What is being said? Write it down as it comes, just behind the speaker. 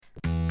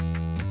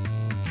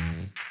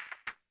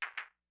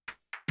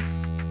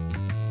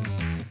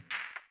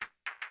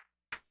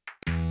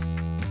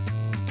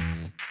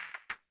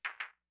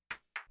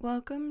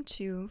Welcome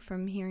to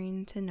From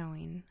Hearing to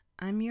Knowing.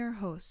 I'm your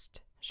host,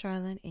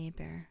 Charlotte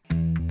Aber.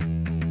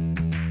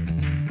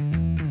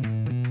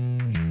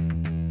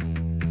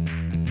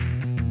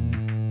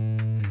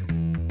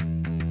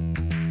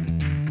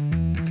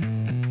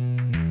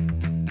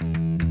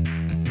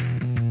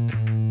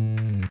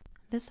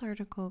 This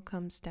article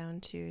comes down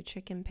to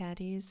chicken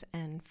patties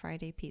and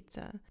Friday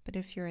pizza, but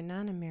if you're a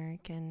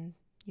non-American,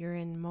 you're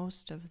in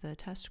most of the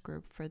test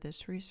group for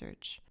this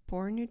research.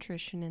 Poor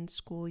nutrition in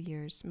school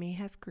years may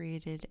have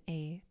created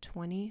a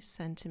 20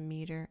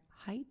 centimeter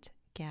height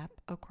gap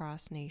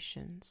across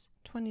nations.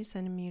 20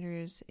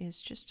 centimeters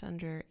is just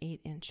under 8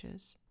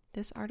 inches.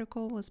 This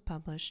article was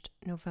published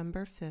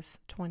November 5th,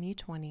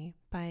 2020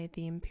 by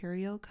the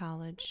Imperial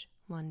College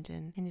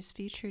London and is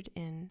featured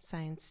in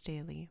Science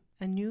Daily.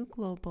 A new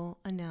global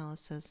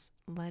analysis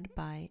led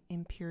by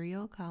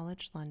Imperial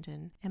College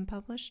London and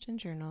published in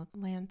journal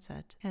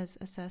Lancet has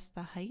assessed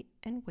the height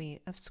and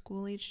weight of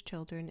school-aged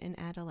children and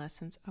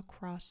adolescents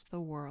across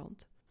the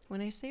world. When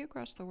I say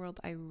across the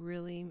world, I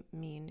really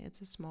mean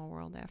it's a small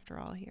world after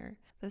all here.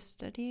 The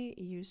study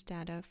used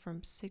data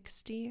from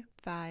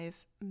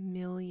 65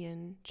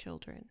 million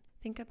children.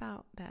 Think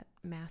about that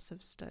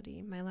massive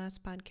study. My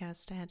last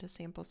podcast had a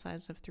sample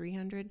size of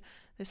 300.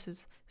 This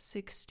is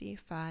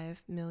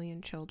 65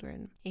 million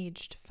children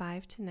aged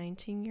 5 to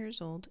 19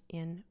 years old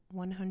in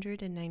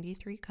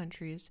 193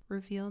 countries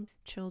revealed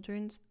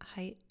children's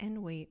height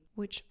and weight,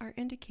 which are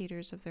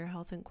indicators of their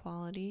health and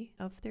quality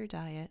of their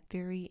diet,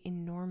 vary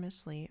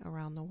enormously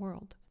around the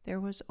world.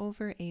 There was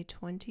over a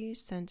 20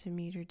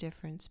 centimeter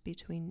difference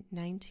between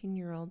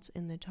 19-year-olds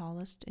in the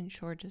tallest and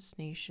shortest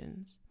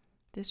nations.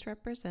 This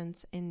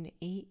represents an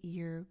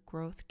 8-year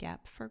growth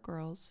gap for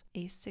girls,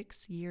 a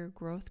 6-year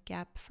growth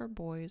gap for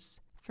boys.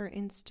 For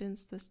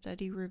instance, the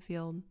study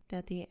revealed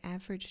that the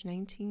average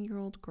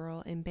 19-year-old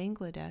girl in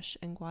Bangladesh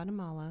and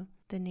Guatemala,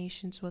 the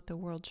nations with the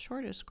world's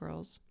shortest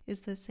girls,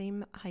 is the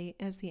same height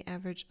as the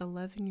average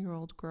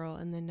 11-year-old girl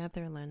in the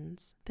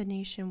Netherlands, the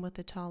nation with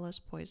the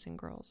tallest boys and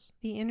girls.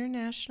 The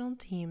international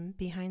team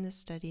behind the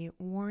study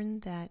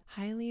warned that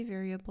highly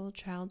variable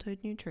childhood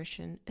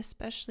nutrition,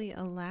 especially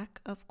a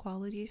lack of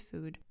quality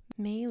food,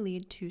 may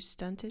lead to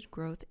stunted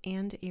growth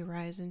and a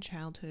rise in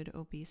childhood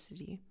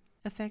obesity,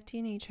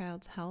 affecting a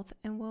child's health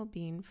and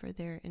well-being for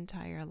their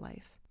entire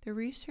life. The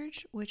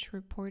research, which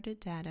reported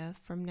data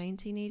from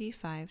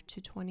 1985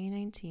 to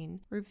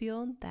 2019,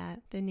 revealed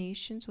that the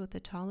nations with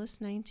the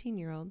tallest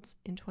 19-year-olds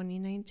in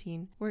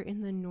 2019 were in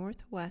the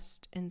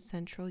Northwest and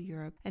Central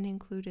Europe and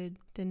included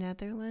the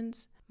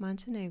Netherlands,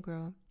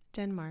 Montenegro,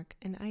 Denmark,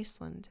 and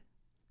Iceland.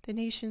 The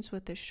nations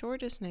with the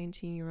shortest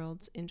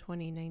 19-year-olds in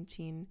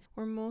 2019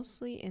 were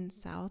mostly in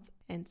South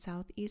and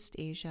Southeast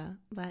Asia,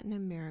 Latin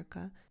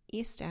America,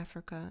 East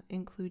Africa,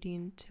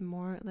 including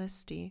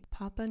Timor-Leste,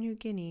 Papua New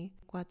Guinea,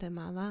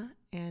 Guatemala,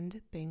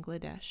 and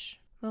Bangladesh.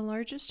 The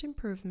largest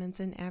improvements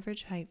in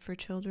average height for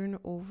children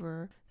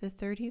over the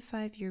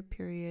 35-year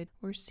period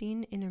were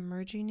seen in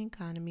emerging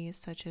economies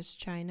such as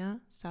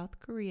China, South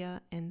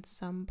Korea, and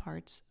some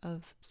parts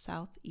of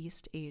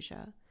Southeast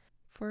Asia.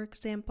 For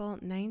example,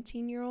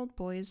 19-year-old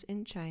boys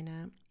in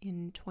China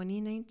in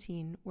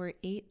 2019 were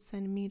 8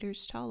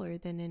 centimeters taller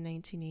than in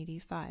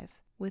 1985,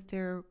 with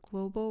their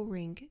global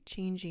rank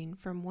changing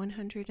from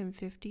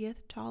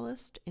 150th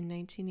tallest in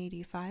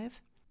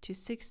 1985 to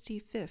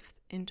 65th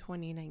in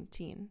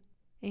 2019.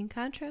 In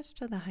contrast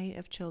to the height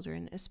of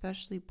children,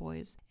 especially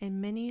boys,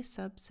 in many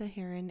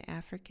sub-Saharan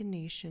African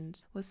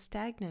nations was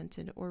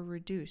stagnated or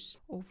reduced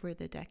over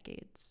the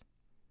decades.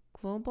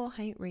 Global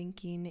height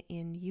ranking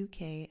in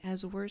UK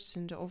has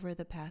worsened over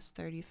the past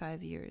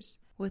 35 years,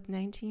 with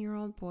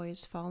 19-year-old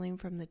boys falling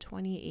from the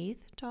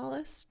 28th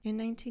tallest in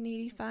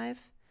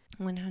 1985,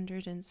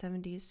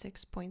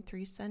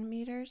 176.3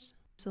 centimeters,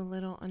 a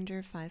little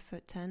under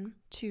 5'10",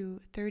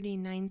 to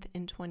 39th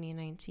in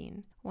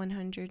 2019,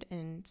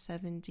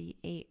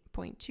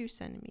 178.2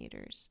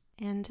 centimeters,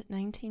 and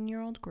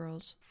 19-year-old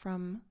girls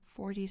from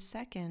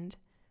 42nd,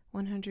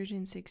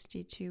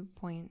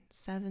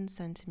 162.7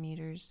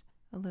 centimeters,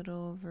 a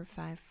little over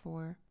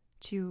 5'4",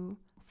 to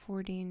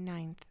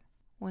 49th,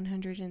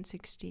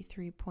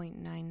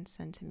 163.9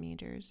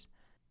 centimeters,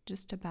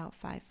 just about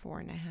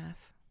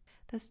 5'4.5".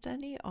 The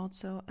study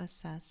also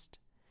assessed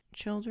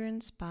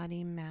Children's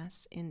Body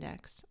Mass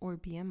Index, or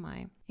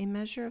BMI, a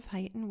measure of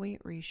height and weight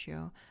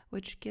ratio,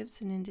 which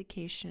gives an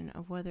indication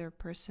of whether a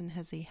person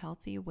has a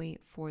healthy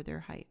weight for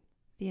their height.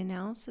 The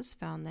analysis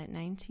found that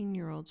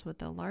 19-year-olds with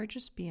the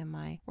largest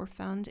BMI were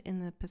found in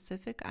the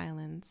Pacific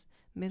Islands,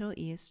 Middle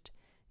East,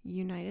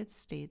 United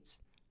States,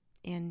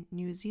 and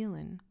New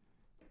Zealand.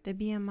 The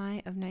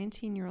BMI of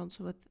 19-year-olds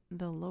with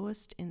the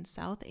lowest in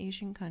South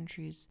Asian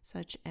countries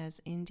such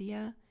as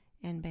India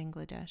and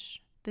Bangladesh.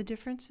 The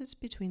differences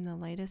between the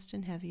lightest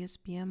and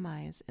heaviest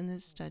BMIs in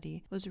this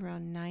study was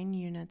around 9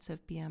 units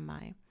of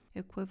BMI,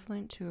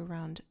 equivalent to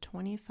around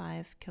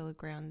 25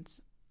 kilograms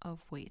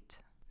of weight.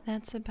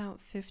 That's about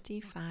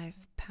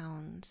 55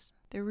 pounds.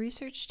 The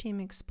research team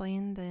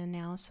explained the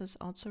analysis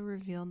also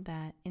revealed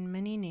that in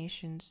many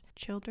nations,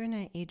 children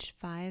at age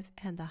 5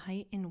 had the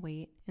height and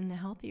weight in the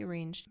healthy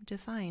range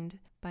defined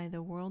by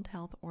the World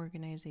Health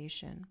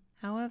Organization.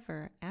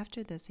 However,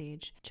 after this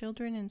age,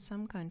 children in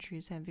some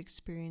countries have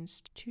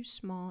experienced too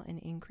small an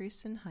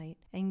increase in height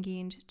and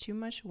gained too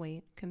much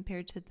weight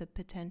compared to the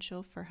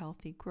potential for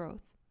healthy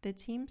growth. The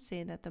team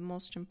say that the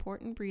most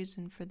important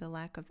reason for the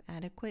lack of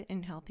adequate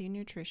and healthy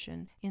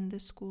nutrition in the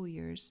school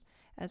years,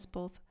 as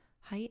both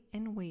height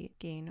and weight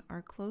gain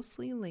are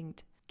closely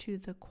linked to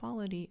the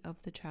quality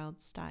of the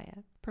child's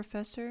diet.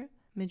 Professor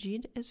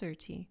Majid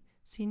Ezerti,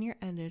 senior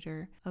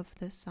editor of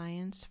the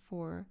Science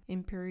for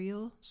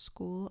Imperial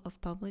School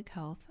of Public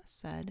Health,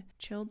 said,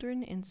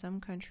 "Children in some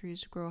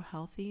countries grow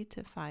healthy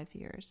to 5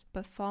 years,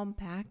 but fall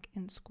back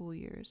in school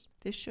years.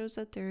 This shows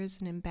that there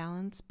is an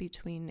imbalance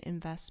between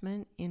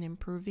investment in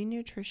improving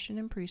nutrition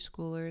in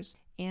preschoolers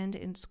and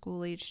in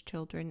school-aged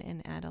children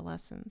and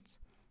adolescents."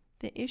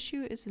 The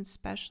issue is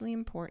especially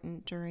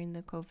important during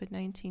the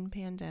COVID-19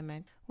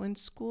 pandemic. When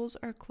schools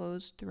are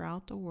closed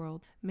throughout the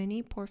world,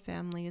 many poor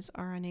families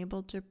are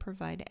unable to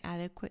provide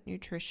adequate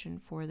nutrition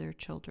for their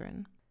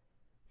children.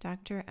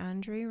 Dr.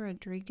 Andre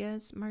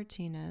Rodriguez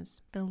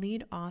Martinez, the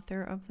lead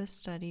author of the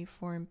study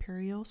for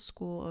Imperial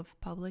School of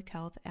Public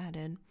Health,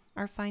 added,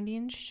 "Our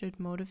findings should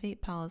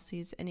motivate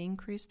policies and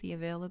increase the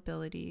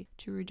availability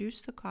to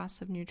reduce the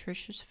cost of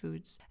nutritious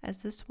foods,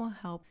 as this will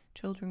help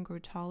children grow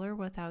taller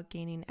without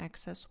gaining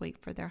excess weight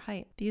for their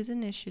height." These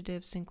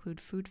initiatives include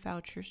food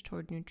vouchers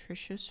toward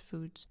nutritious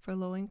foods for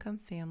low-income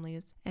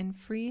families and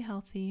free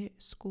healthy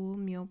school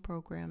meal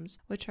programs,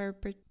 which are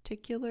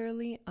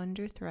particularly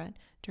under threat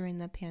during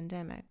the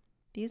pandemic.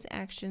 These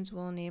actions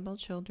will enable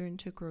children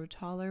to grow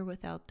taller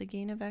without the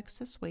gain of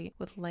excess weight,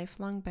 with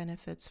lifelong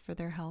benefits for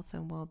their health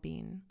and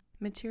well-being.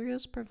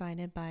 Materials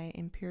provided by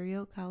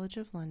Imperial College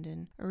of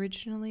London,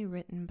 originally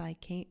written by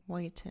Kate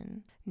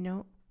Whiten.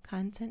 Note,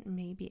 content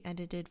may be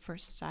edited for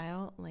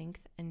style,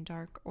 length, and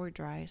dark or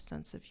dry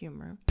sense of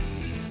humor.